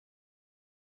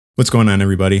What's going on,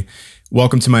 everybody?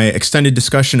 Welcome to my extended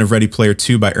discussion of Ready Player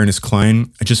 2 by Ernest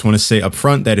Cline. I just want to say up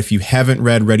front that if you haven't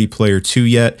read Ready Player 2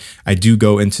 yet, I do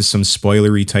go into some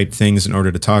spoilery type things in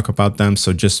order to talk about them,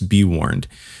 so just be warned.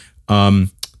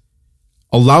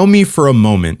 Allow me for a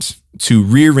moment to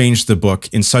rearrange the book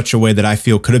in such a way that I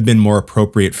feel could have been more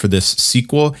appropriate for this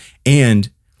sequel and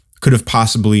could have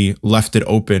possibly left it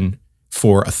open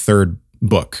for a third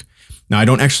book. Now, I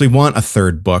don't actually want a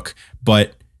third book,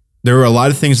 but there were a lot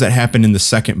of things that happened in the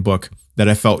second book that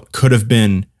I felt could have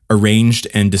been arranged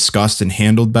and discussed and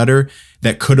handled better,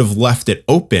 that could have left it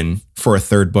open for a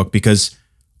third book, because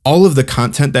all of the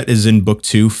content that is in book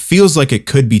 2 feels like it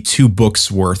could be 2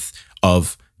 books worth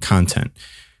of content.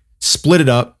 Split it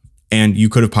up and you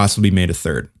could have possibly made a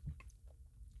third.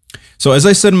 So as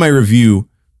I said in my review,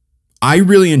 I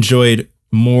really enjoyed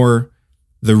more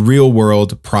the real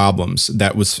world problems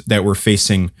that were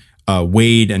facing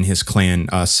Wade and his clan,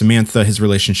 Samantha, his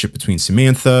relationship between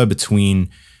Samantha, between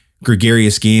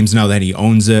Gregarious Games, now that he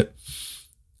owns it.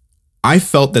 I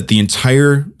felt that the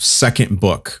entire second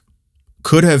book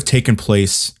could have taken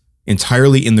place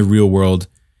entirely in the real world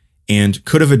and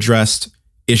could have addressed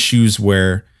issues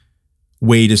where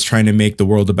Wade is trying to make the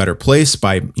world a better place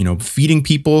by, feeding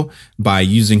people, by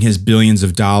using his billions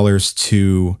of dollars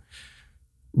to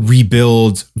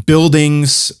rebuild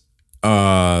buildings,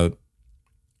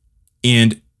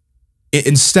 and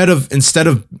instead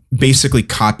of basically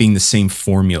copying the same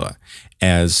formula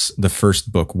as the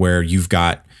first book, where you've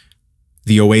got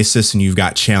the oasis and you've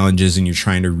got challenges and you're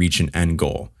trying to reach an end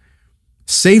goal,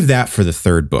 save that for the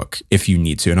third book if you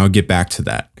need to, and I'll get back to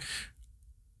that.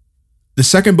 The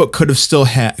second book could still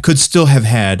have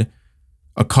had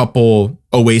a couple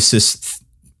oasis.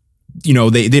 They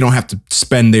don't have to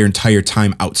spend their entire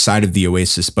time outside of the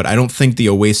oasis, but I don't think the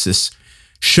oasis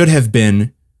should have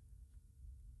been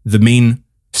the main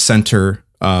center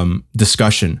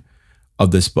discussion of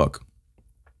this book.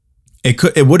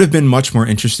 It would have been much more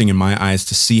interesting in my eyes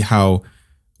to see how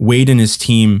Wade and his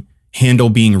team handle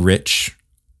being rich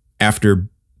after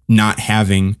not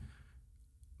having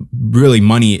really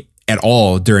money at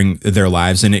all during their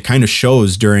lives, and it kind of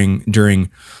shows during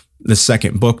the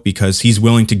second book, because he's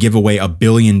willing to give away $1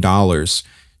 billion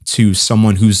to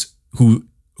someone who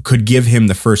could give him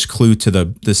the first clue to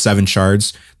the 7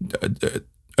 shards,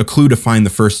 a clue to find the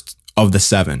first of the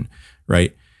 7,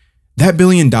 right? That $1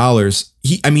 billion,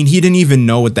 he didn't even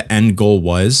know what the end goal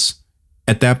was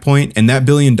at that point, and that $1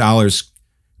 billion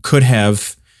could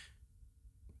have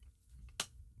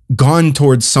gone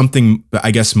towards something,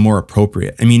 I guess, more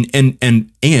appropriate. And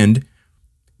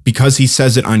because he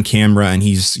says it on camera and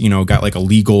he's, got like a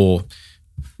legal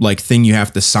thing you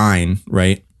have to sign,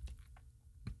 right?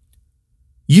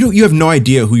 You have no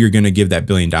idea who you're going to give that $1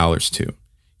 billion to.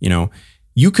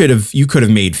 You could have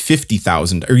made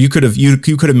 50,000, or you could have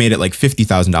made it like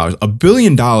 $50,000. $1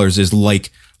 billion is like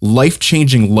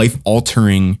life-changing,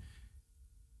 life-altering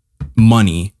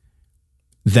money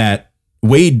that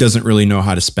Wade doesn't really know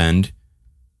how to spend.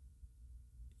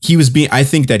 I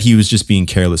think that he was just being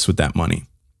careless with that money.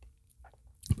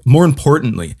 More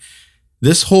importantly,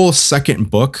 this whole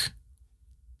second book,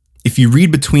 if you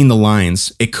read between the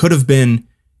lines, it could have been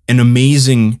an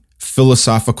amazing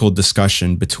philosophical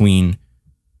discussion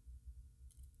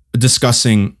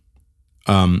discussing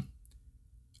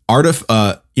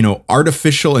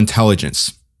artificial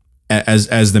intelligence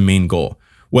as the main goal,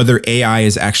 whether AI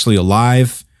is actually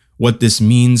alive, what this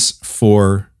means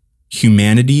for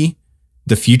humanity,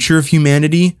 the future of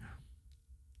humanity.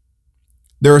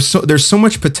 There's so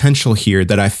much potential here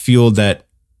that I feel that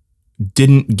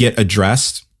didn't get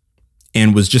addressed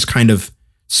and was just kind of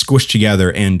squished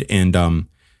together and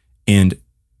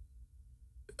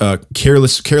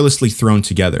carelessly thrown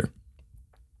together.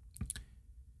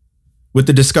 With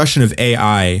the discussion of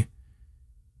AI,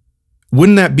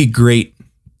 wouldn't that be great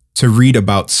to read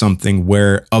about something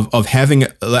where of having,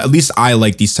 at least I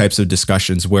like these types of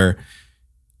discussions where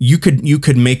you could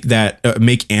make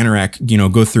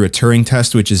Anorak, go through a Turing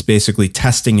test, which is basically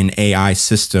testing an AI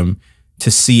system to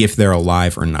see if they're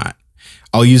alive or not.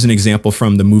 I'll use an example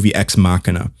from the movie Ex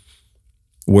Machina,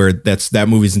 where that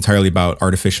movie is entirely about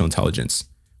artificial intelligence.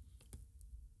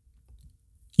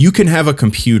 You can have a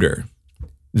computer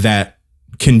that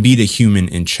can beat a human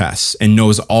in chess and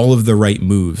knows all of the right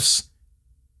moves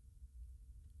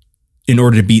in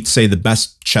order to beat, say, the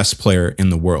best chess player in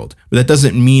the world. But that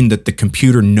doesn't mean that the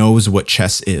computer knows what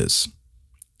chess is.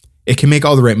 It can make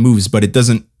all the right moves, but it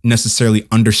doesn't necessarily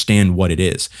understand what it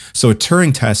is. So a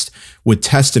Turing test would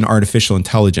test an artificial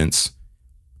intelligence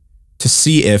to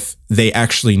see if they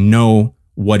actually know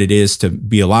what it is to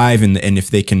be alive, and if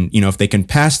they can, if they can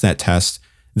pass that test,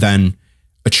 then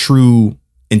a true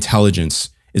intelligence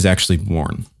is actually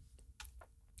born.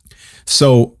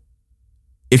 So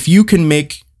if you can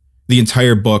make the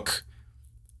entire book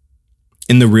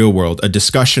in the real world a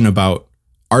discussion about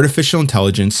artificial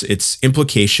intelligence, its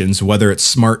implications, whether it's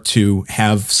smart to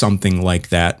have something like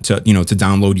that, to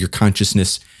download your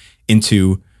consciousness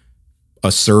into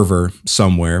a server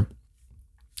somewhere,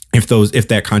 if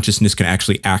that consciousness can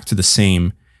actually act the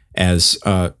same as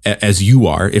you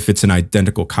are, if it's an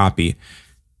identical copy.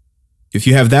 If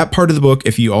you have that part of the book,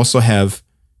 if you also have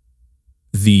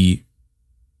the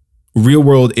real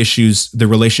world issues, the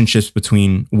relationships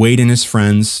between Wade and his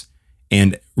friends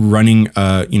and running,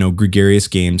 gregarious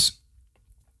games,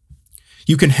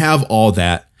 you can have all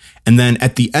that. And then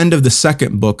at the end of the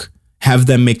second book, have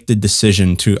them make the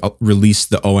decision to release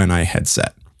the ONI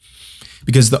headset.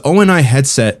 Because the ONI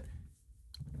headset,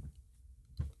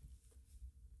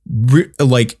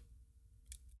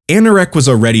 Anorak was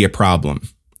already a problem.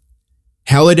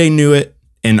 Halliday knew it,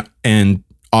 and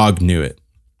Og knew it.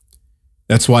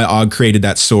 That's why Og created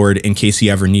that sword in case he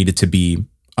ever needed to be,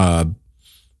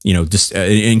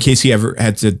 in case he ever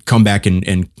had to come back and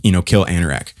kill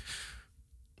Anorak.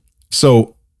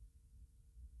 So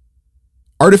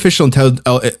artificial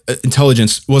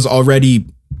intelligence was already,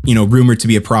 rumored to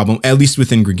be a problem, at least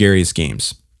within gregarious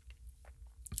games.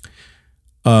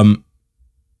 And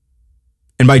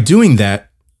by doing that,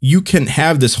 you can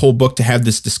have this whole book to have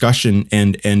this discussion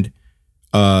and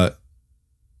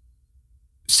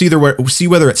see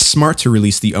whether it's smart to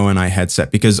release the ONI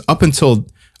headset, because up until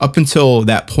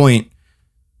that point,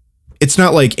 it's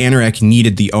not like Anorak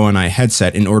needed the ONI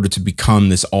headset in order to become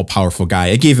this all-powerful guy.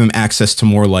 It gave him access to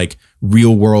more like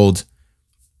real world,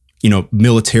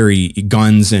 military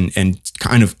guns and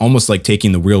kind of almost like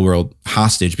taking the real world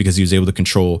hostage, because he was able to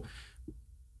control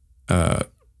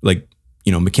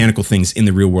mechanical things in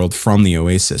the real world from the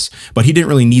Oasis. But he didn't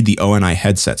really need the ONI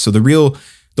headset. So the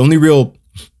only real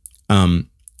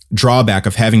drawback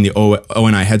of having the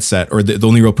ONI headset, or the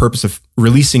only real purpose of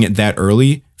releasing it that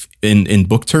early in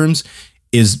book terms,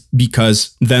 is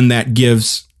because then that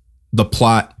gives the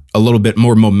plot a little bit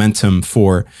more momentum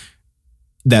for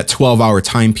that 12-hour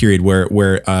time period where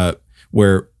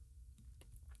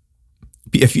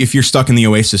if you're stuck in the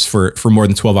Oasis for more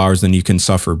than 12 hours, then you can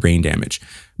suffer brain damage.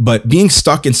 But being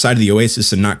stuck inside of the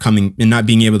Oasis and not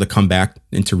being able to come back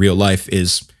into real life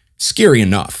is scary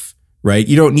enough, right?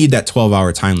 You don't need that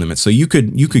 12-hour time limit. So you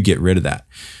could get rid of that.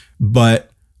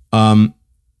 But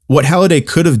what Halliday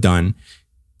could have done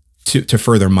to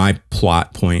further my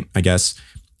plot point, I guess,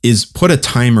 is put a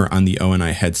timer on the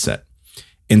ONI headset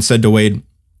and said to Wade,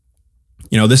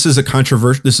 this is a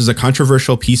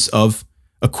controversial piece of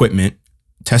equipment.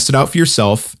 Test it out for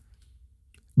yourself.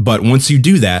 But once you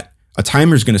do that, a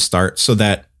timer is going to start so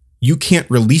that you can't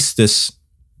release this.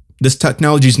 This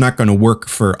technology is not going to work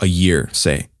for a year,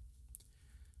 say.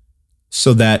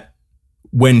 So that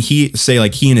when he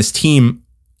and his team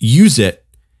use it,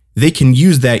 they can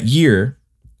use that year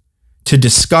to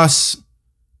discuss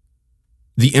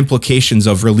the implications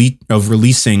of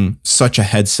releasing such a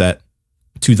headset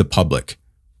to the public.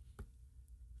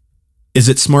 Is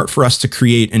it smart for us to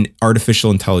create an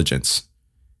artificial intelligence?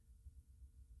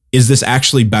 Is this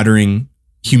actually bettering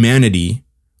humanity,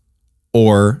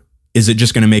 or is it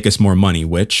just going to make us more money?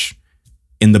 Which,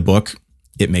 in the book,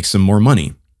 it makes them more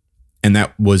money. And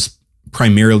that was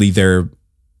primarily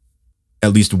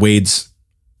at least Wade's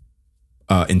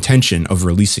intention of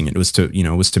releasing it. It was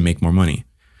to make more money.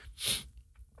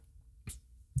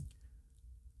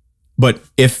 But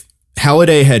if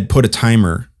Halliday had put a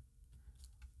timer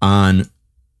on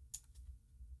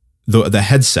the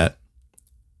headset,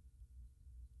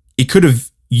 it could have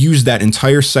used that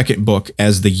entire second book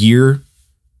as the year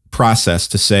process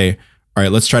to say, all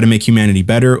right, let's try to make humanity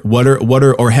better.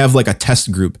 Or have like a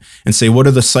test group and say, what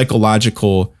are the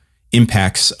psychological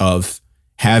impacts of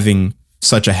having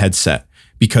such a headset?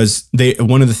 Because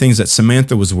one of the things that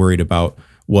Samantha was worried about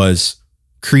was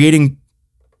creating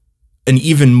an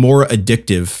even more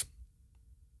addictive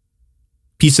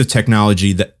piece of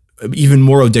technology that even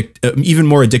more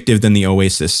addictive than the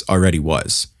Oasis already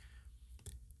was.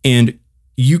 And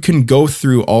you can go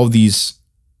through all these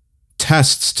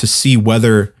tests to see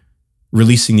whether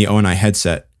releasing the ONI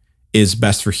headset is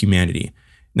best for humanity.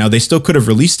 Now, they still could have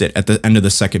released it at the end of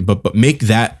the second book, but make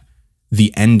that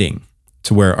the ending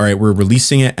to where, all right, we're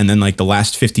releasing it. And then like the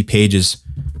last 50 pages,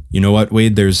 you know what,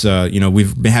 Wade, there's,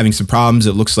 we've been having some problems.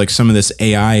 It looks like some of this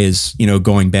AI is,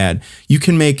 going bad. You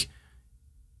can make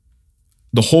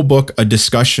the whole book a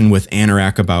discussion with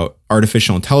Anorak about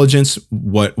artificial intelligence,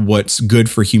 what's good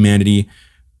for humanity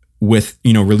with,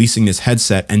 releasing this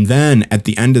headset. And then at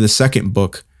the end of the second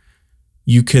book,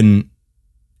 you can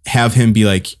have him be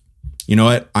like, you know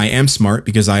what? I am smart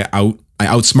because I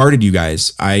outsmarted you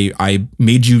guys. I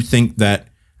made you think that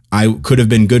I could have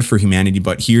been good for humanity,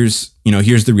 but here's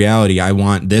the reality. I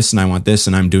want this and I want this,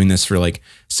 and I'm doing this for like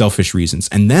selfish reasons.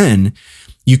 And then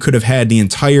you could have had the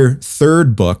entire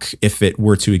third book, if it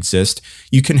were to exist.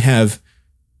 You can have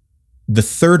the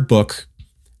third book,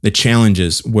 the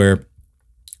challenges, where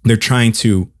they're trying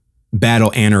to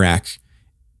battle Anorak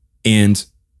and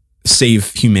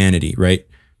save humanity, right?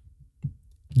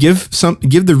 Give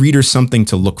the reader something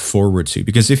to look forward to,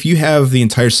 because if you have the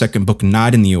entire second book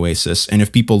not in the Oasis, and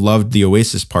if people loved the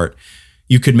Oasis part,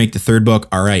 you could make the third book,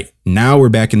 all right, now we're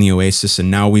back in the Oasis,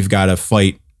 and now we've got to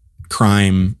fight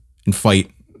crime and fight,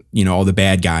 all the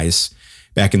bad guys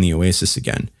back in the Oasis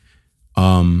again.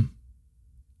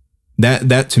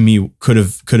 That to me could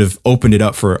have opened it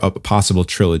up for a possible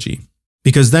trilogy,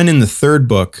 because then in the third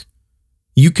book,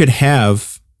 you could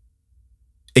have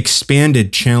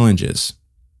expanded challenges.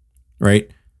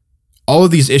 Right? All of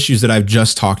these issues that I've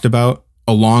just talked about,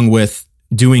 along with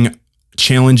doing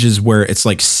challenges where it's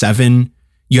like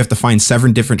you have to find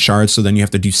 7 different shards. So then you have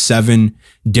to do 7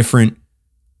 different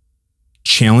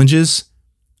challenges.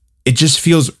 It just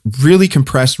feels really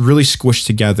compressed, really squished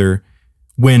together,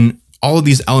 when all of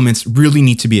these elements really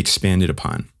need to be expanded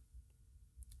upon.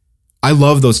 I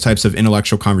love those types of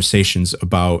intellectual conversations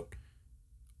about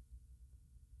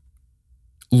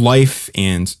life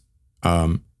and,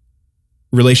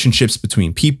 relationships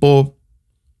between people,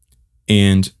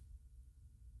 and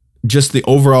just the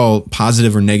overall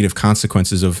positive or negative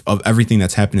consequences of everything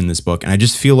that's happened in this book. And I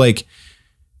just feel like,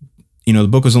 the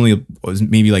book was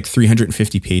maybe like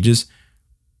 350 pages.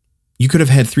 You could have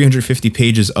had 350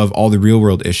 pages of all the real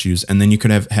world issues, and then you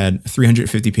could have had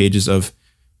 350 pages of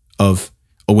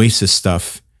Oasis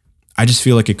stuff. I just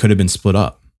feel like it could have been split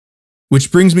up. Which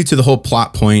brings me to the whole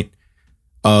plot point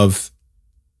of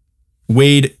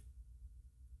Wade,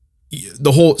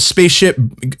 the whole spaceship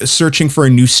searching for a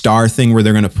new star thing, where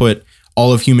they're going to put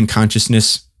all of human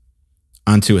consciousness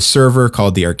onto a server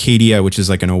called the Arcadia, which is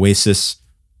like an Oasis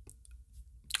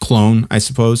clone, I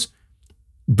suppose.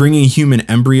 Bringing human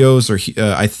embryos, or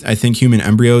I think human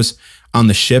embryos, on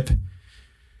the ship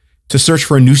to search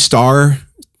for a new star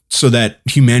so that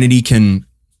humanity can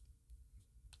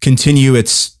continue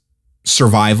its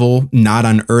survival, not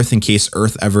on Earth, in case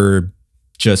Earth ever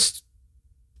just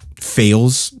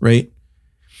fails, right?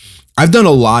 I've done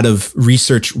a lot of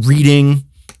research reading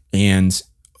and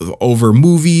over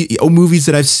movies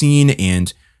that I've seen,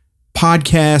 and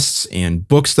podcasts and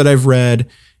books that I've read,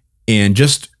 and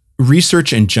just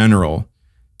research in general,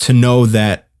 to know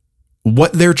that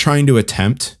what they're trying to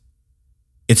attempt,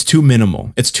 it's too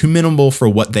minimal. It's too minimal for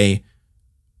what they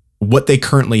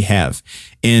currently have.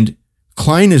 And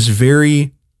Klein is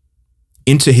very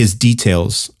into his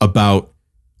details about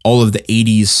all of the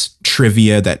 80s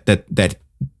trivia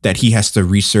that he has to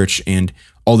research, and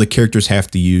all the characters have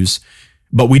to use.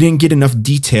 But we didn't get enough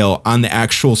detail on the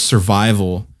actual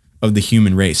survival of the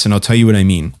human race. And I'll tell you what I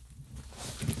mean.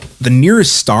 The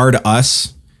nearest star to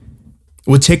us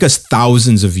would take us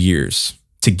thousands of years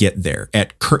to get there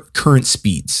at current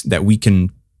speeds that we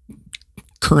can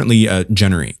currently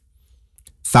generate.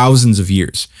 Thousands of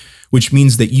years, which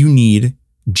means that you need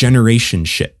generation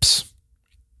ships.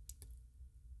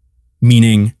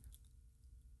 Meaning,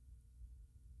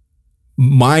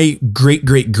 my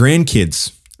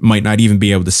great-great-grandkids might not even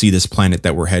be able to see this planet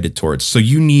that we're headed towards. So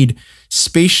you need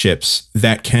spaceships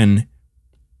that can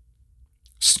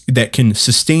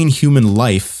sustain human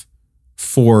life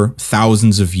for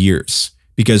thousands of years,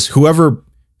 because whoever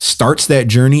starts that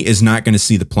journey is not going to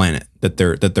see the planet that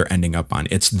they're ending up on.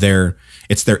 It's their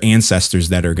ancestors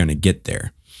that are going to get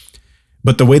there.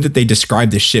 But the way that they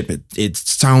describe the ship, it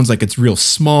sounds like it's real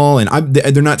small, and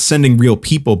they're not sending real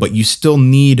people, but you still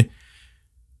need,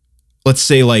 let's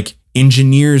say, like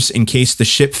engineers in case the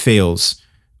ship fails,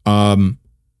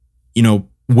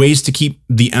 ways to keep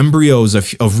the embryos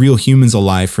of real humans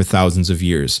alive for thousands of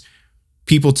years,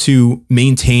 people to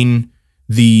maintain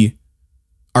the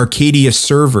Arcadia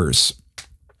servers,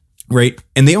 right?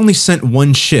 And they only sent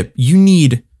one ship. You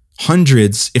need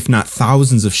hundreds, if not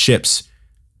thousands, of ships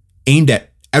aimed at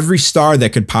every star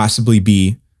that could possibly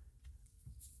be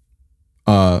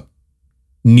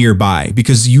nearby,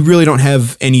 because you really don't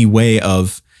have any way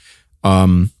of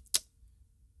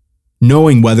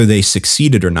knowing whether they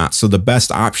succeeded or not. So the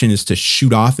best option is to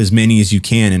shoot off as many as you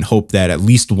can and hope that at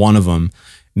least one of them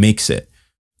makes it.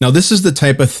 Now, this is the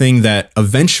type of thing that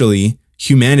eventually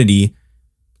humanity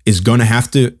is going to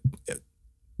have to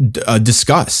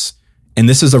discuss. And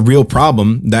this is a real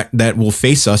problem that will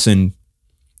face us in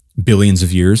billions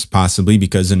of years, possibly,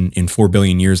 because in 4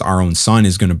 billion years, our own sun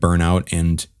is going to burn out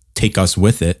and take us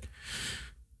with it.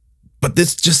 But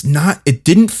this just not, it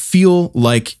didn't feel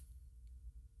like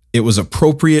it was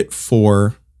appropriate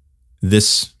for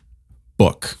this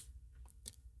book.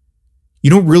 You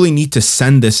don't really need to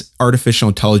send this artificial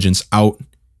intelligence out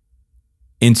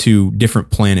into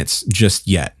different planets just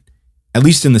yet, at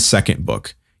least in the second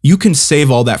book. You can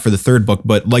save all that for the third book,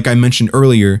 but like I mentioned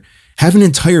earlier, have an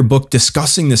entire book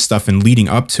discussing this stuff and leading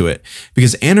up to it.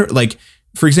 Because,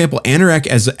 for example, Anorak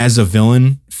as a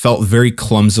villain felt very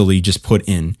clumsily just put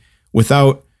in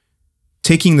without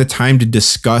taking the time to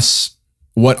discuss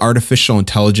what artificial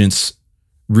intelligence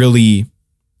really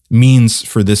means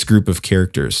for this group of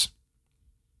characters.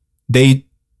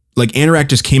 Anorak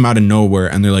just came out of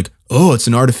nowhere and they're like, oh, it's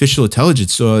an artificial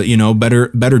intelligence, so,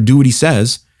 better do what he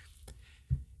says.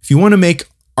 If you want to make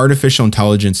artificial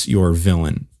intelligence your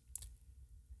villain,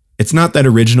 it's not that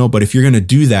original, but if you're going to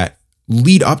do that,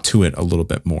 lead up to it a little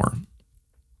bit more.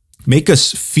 Make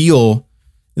us feel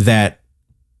that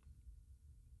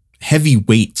heavy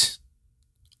weight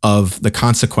of the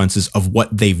consequences of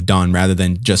what they've done rather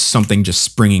than just something just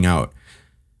springing out.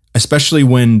 Especially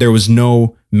when there was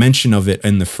no mention of it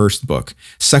in the first book.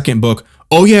 Second book,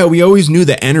 oh yeah, we always knew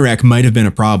that Anorak might have been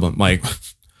a problem. Like,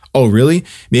 oh really?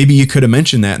 Maybe you could have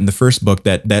mentioned that in the first book,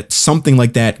 that something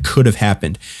like that could have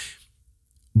happened.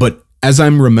 But as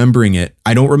I'm remembering it,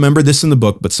 I don't remember this in the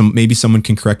book, but maybe someone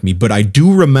can correct me, but I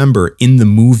do remember in the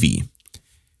movie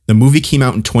came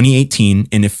out in 2018,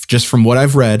 and if just from what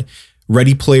I've read,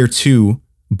 Ready Player 2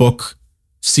 book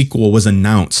sequel was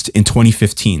announced in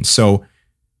 2015. So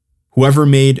whoever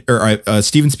made, or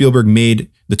Steven Spielberg made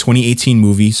the 2018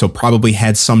 movie, so probably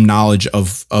had some knowledge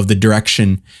of the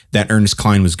direction that Ernest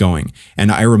Cline was going. And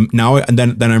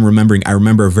then I'm remembering, I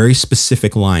remember a very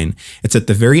specific line. It's at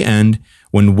the very end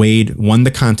when Wade won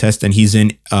the contest and he's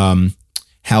in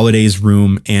Halliday's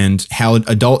room, and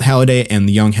adult Halliday and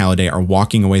the young Halliday are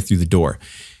walking away through the door.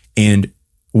 And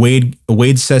Wade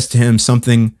says to him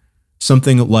something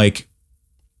like,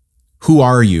 "Who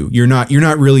are you? You're not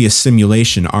really a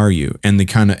simulation, are you?" And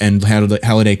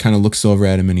Halliday kind of looks over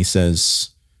at him and he says,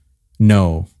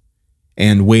 "No."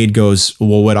 And Wade goes,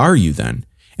 "Well, what are you then?"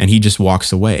 And he just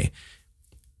walks away.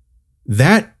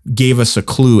 That gave us a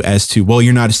clue as to, well,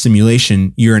 you're not a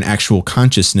simulation, you're an actual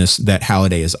consciousness that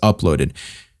Halliday has uploaded.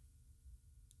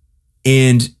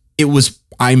 And it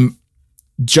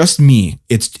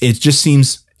just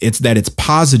seems it's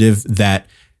positive that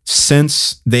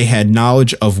since they had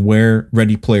knowledge of where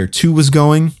Ready Player 2 was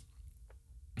going,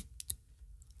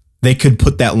 they could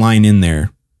put that line in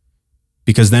there,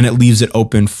 because then it leaves it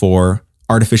open for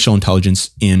artificial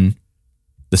intelligence in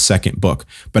the second book.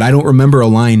 But I don't remember a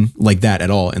line like that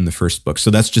at all in the first book. So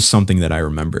that's just something that I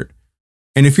remembered.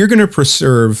 And if you're going to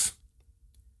preserve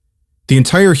the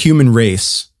entire human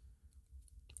race,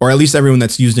 or at least everyone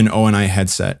that's used an ONI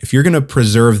headset, if you're going to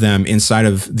preserve them inside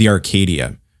of the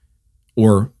Arcadia,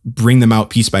 or bring them out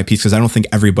piece by piece, because I don't think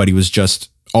everybody was just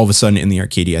all of a sudden in the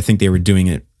Arcadia. I think they were doing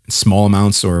it in small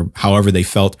amounts or however they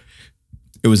felt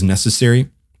it was necessary.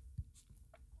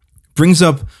 Brings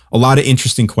up a lot of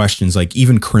interesting questions, like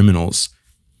even criminals.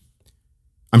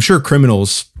 I'm sure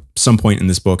criminals, some point in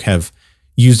this book, have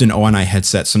used an ONI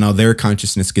headset, so now their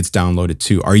consciousness gets downloaded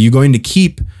too. Are you going to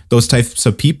keep those types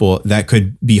of people that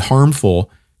could be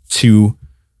harmful to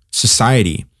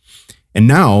society? And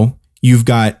now you've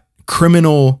got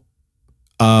criminal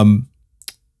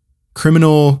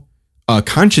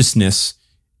consciousness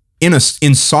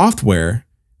in software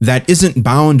that isn't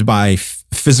bound by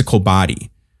physical body,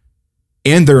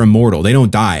 and they're immortal. They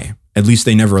don't die. At least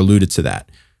they never alluded to that.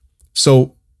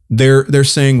 So they're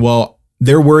saying, well,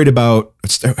 they're worried about,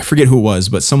 I forget who it was,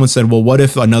 but someone said, well, what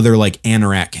if another like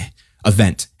Anorak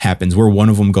event happens where one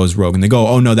of them goes rogue? And they go,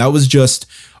 oh no, that was just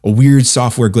a weird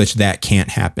software glitch. That can't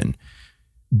happen.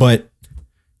 But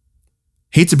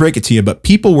hate to break it to you, but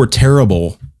people were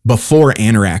terrible before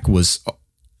Anorak was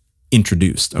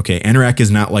introduced. Okay, Anorak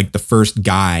is not like the first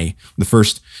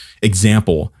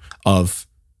example of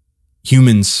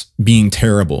humans being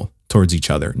terrible towards each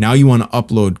other. Now you want to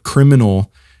upload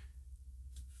criminal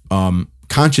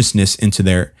consciousness into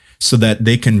there so that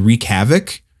they can wreak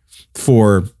havoc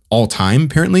for all time.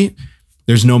 Apparently,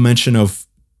 there's no mention of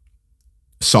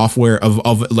software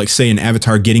of like, say, an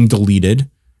avatar getting deleted.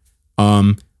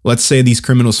 Let's say these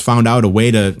criminals found out a way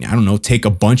to, I don't know, take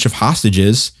a bunch of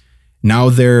hostages. Now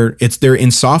they're in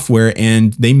software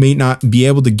and they may not be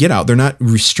able to get out. They're not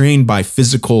restrained by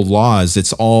physical laws.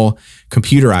 It's all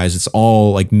computerized. It's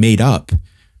all like made up.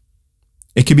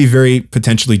 It could be very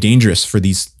potentially dangerous for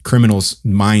these criminals'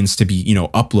 minds to be,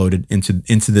 uploaded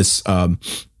into this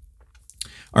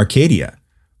Arcadia.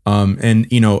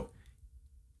 And you know,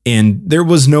 and there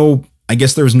was no, I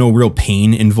guess there was no real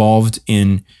pain involved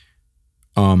in,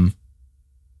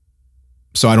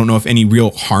 so I don't know if any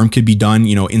real harm could be done,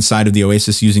 you know, inside of the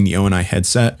Oasis using the ONI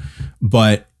headset,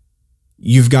 but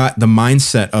you've got the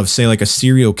mindset of, say, like a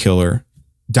serial killer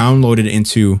downloaded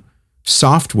into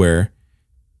software,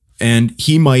 and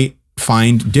he might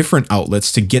find different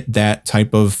outlets to get that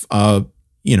type of,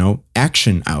 you know,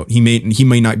 action out. He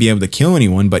may not be able to kill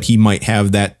anyone, but he might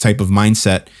have that type of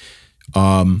mindset,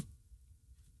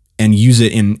 and use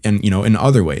it in you know, in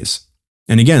other ways.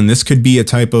 And again, this could be a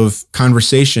type of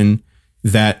conversation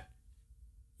that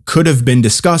could have been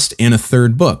discussed in a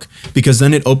third book, because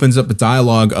then it opens up a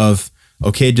dialogue of,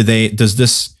 okay, does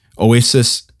this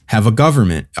Oasis have a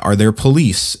government? Are there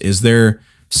police? Is there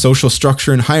social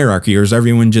structure and hierarchy? Or is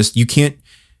everyone just, you can't,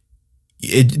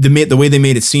 the way they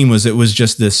made it seem was, it was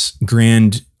just this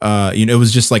grand, you know, it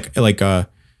was just like a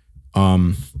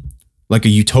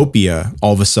utopia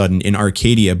all of a sudden in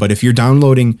Arcadia. But if you're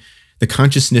downloading the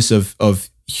consciousness of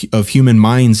human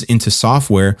minds into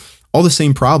software, all the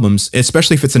same problems,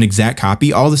 especially if it's an exact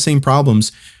copy, all the same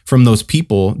problems from those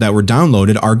people that were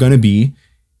downloaded are going to be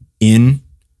in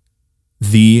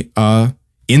the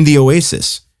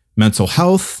Oasis. Mental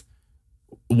health.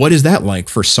 What is that like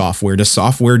for software? Does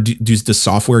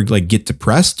software like get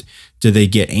depressed? Do they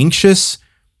get anxious?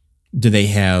 Do they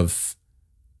have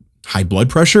high blood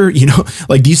pressure? You know,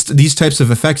 like these types of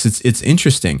effects. It's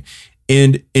interesting.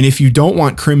 And if you don't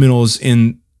want criminals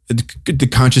in the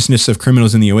consciousness of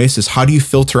criminals in the Oasis, how do you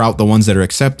filter out the ones that are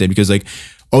accepted? Because like,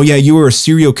 oh yeah, you were a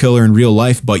serial killer in real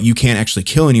life, but you can't actually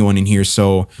kill anyone in here.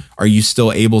 So are you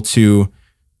still able to,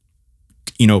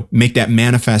 you know, make that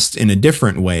manifest in a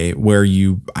different way where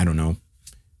you, I don't know,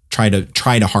 try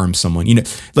to harm someone? You know,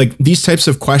 like these types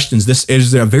of questions, this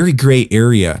is a very gray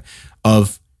area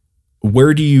of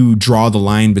where do you draw the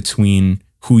line between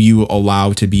who you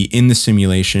allow to be in the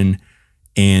simulation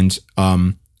and,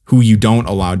 who you don't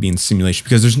allow to be in the simulation,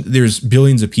 because there's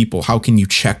billions of people. How can you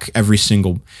check every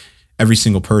single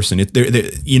person?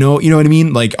 You know what I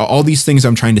mean? Like all these things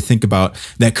I'm trying to think about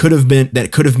that could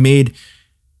have made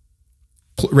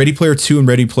Ready Player 2 and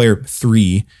Ready Player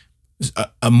 3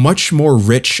 a much more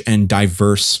rich and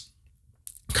diverse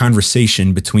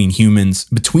conversation between humans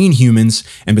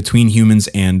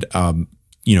and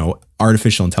you know,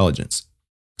 artificial intelligence.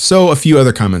 So a few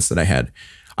other comments that I had.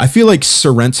 I feel like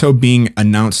Sorrento being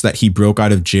announced that he broke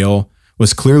out of jail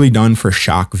was clearly done for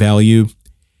shock value.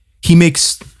 He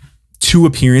makes 2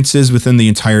 appearances within the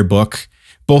entire book,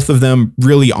 both of them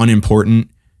really unimportant.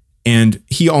 And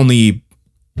he only,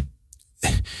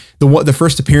 the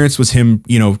first appearance was him,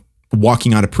 you know,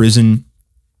 walking out of prison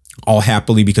all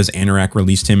happily because Anorak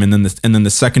released him. And then the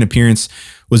second appearance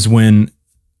was when,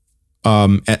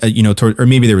 you know, or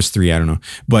maybe there was 3, I don't know,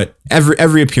 but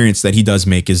every appearance that he does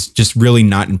make is just really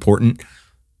not important.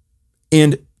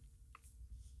 And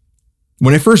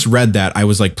when I first read that, I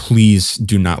was like, please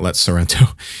do not let Sorrento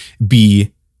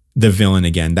be the villain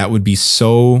again. That would be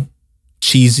so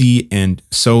cheesy and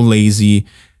so lazy.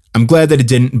 I'm glad that it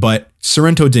didn't, but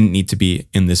Sorrento didn't need to be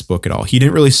in this book at all. He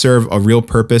didn't really serve a real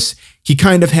purpose. He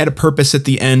kind of had a purpose at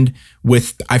the end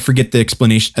with, I forget the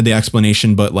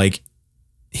explanation, but like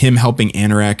him helping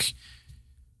Anorak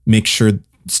make sure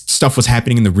stuff was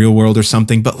happening in the real world or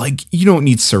something. But like, you don't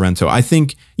need Sorrento. I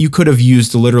think you could have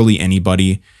used literally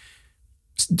anybody.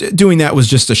 Doing that was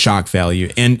just a shock value.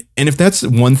 And if that's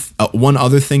one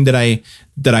other thing that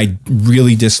I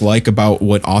really dislike about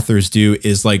what authors do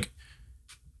is like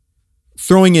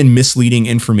throwing in misleading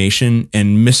information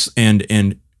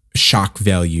and shock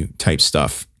value type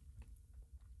stuff.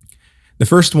 The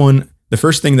first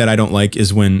thing that I don't like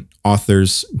is when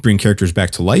authors bring characters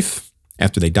back to life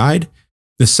after they died.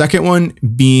 The second one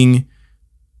being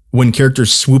when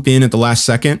characters swoop in at the last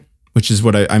second, which is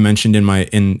what I mentioned in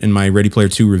my Ready Player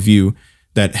 2 review.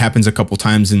 That happens a couple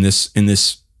times in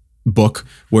this book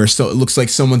where it looks like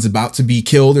someone's about to be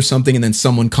killed or something, and then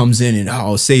someone comes in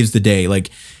and saves the day.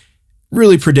 Like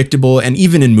really predictable. And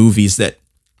even in movies that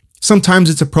sometimes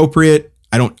it's appropriate.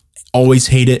 I don't always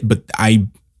hate it, but I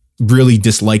really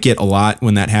dislike it a lot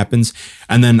when that happens.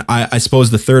 And then I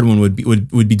suppose the third one would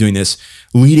be doing this,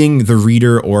 leading the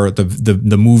reader or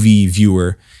the movie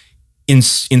viewer in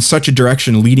such a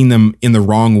direction, leading them in the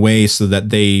wrong way so that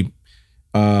they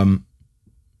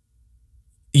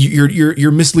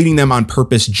you're misleading them on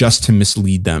purpose just to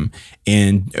mislead them,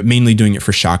 and mainly doing it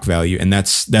for shock value. And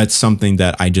that's something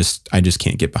that I just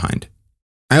can't get behind.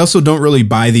 I also don't really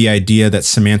buy the idea that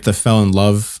Samantha fell in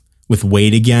love with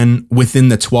Wade again within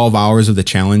the 12 hours of the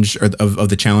challenge, or of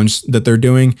the challenge that they're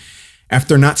doing.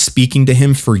 after not speaking to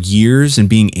him for years and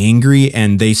being angry,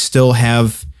 and they still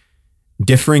have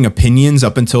differing opinions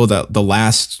up until the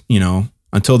last,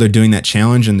 until they're doing that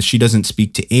challenge, and she doesn't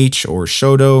speak to H or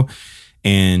Shoto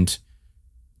and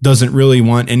doesn't really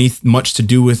want much to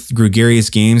do with gregarious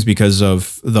games because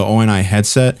of the ONI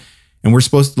headset. And we're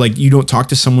supposed to, you don't talk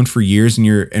to someone for years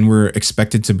and we're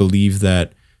expected to believe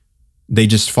that they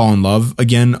just fall in love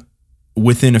again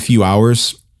within a few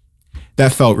hours.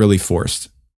 That felt really forced.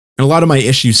 And a lot of my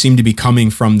issues seem to be coming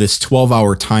from this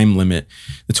 12-hour time limit.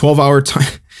 The 12-hour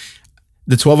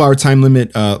time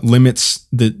limit limits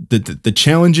the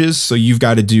challenges. So you've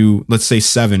got to do, let's say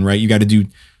 7, right? You got to do,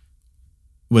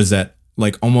 what is that?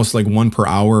 Almost like 1 per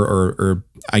hour, or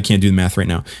I can't do the math right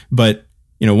now, but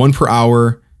 1 per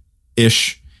hour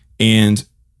ish, and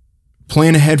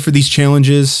plan ahead for these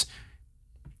challenges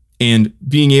and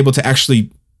being able to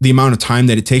actually, the amount of time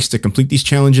that it takes to complete these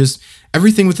challenges,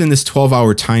 everything within this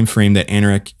 12-hour time frame that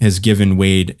Anorak has given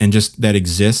Wade and just that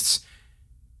exists,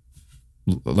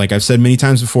 like I've said many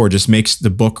times before, just makes the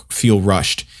book feel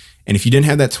rushed. And if you didn't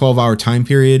have that 12-hour time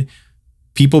period,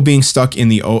 people being stuck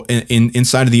in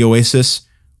inside of the Oasis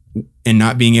and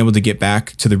not being able to get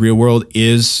back to the real world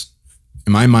is,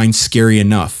 in my mind, scary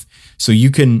enough. So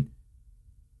you can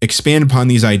expand upon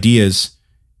these ideas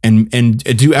and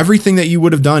do everything that you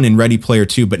would have done in Ready Player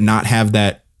 2, but not have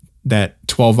that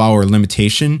 12-hour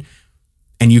limitation.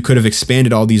 And you could have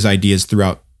expanded all these ideas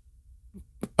throughout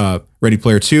Ready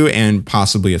Player 2 and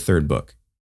possibly a third book.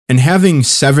 And having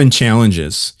 7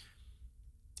 challenges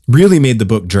really made the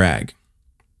book drag,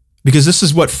 because this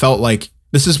is what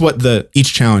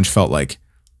each challenge felt like.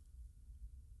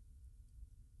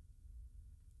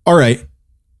 All right,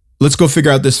 let's go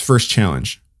figure out this first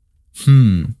challenge.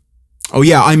 Oh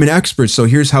yeah, I'm an expert, so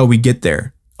here's how we get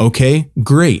there. Okay,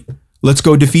 great. Let's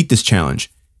go defeat this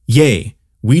challenge. Yay,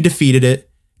 we defeated it.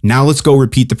 Now let's go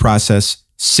repeat the process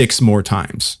 6 more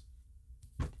times.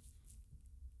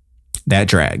 That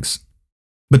drags.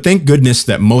 But thank goodness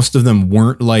that most of them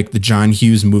weren't like the John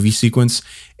Hughes movie sequence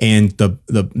and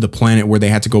the planet where they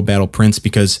had to go battle Prince,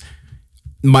 because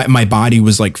my body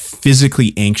was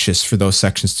physically anxious for those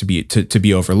sections to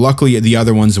be over. Luckily, the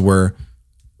other ones were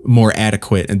more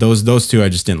adequate, and those 2 I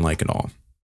just didn't like at all.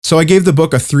 So I gave the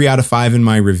book a 3 out of 5 in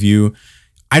my review.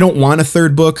 I don't want a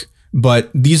third book, but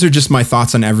these are just my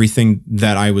thoughts on everything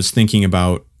that I was thinking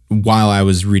about while I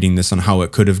was reading this on how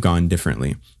it could have gone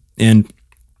differently. And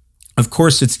of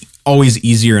course, it's always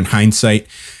easier in hindsight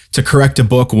to correct a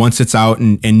book once it's out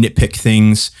and nitpick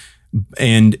things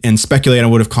and speculate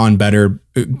on what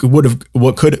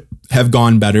could have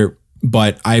gone better.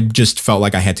 But I just felt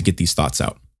like I had to get these thoughts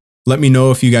out. Let me know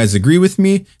if you guys agree with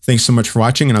me. Thanks so much for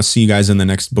watching, and I'll see you guys in the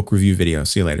next book review video.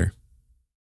 See you later.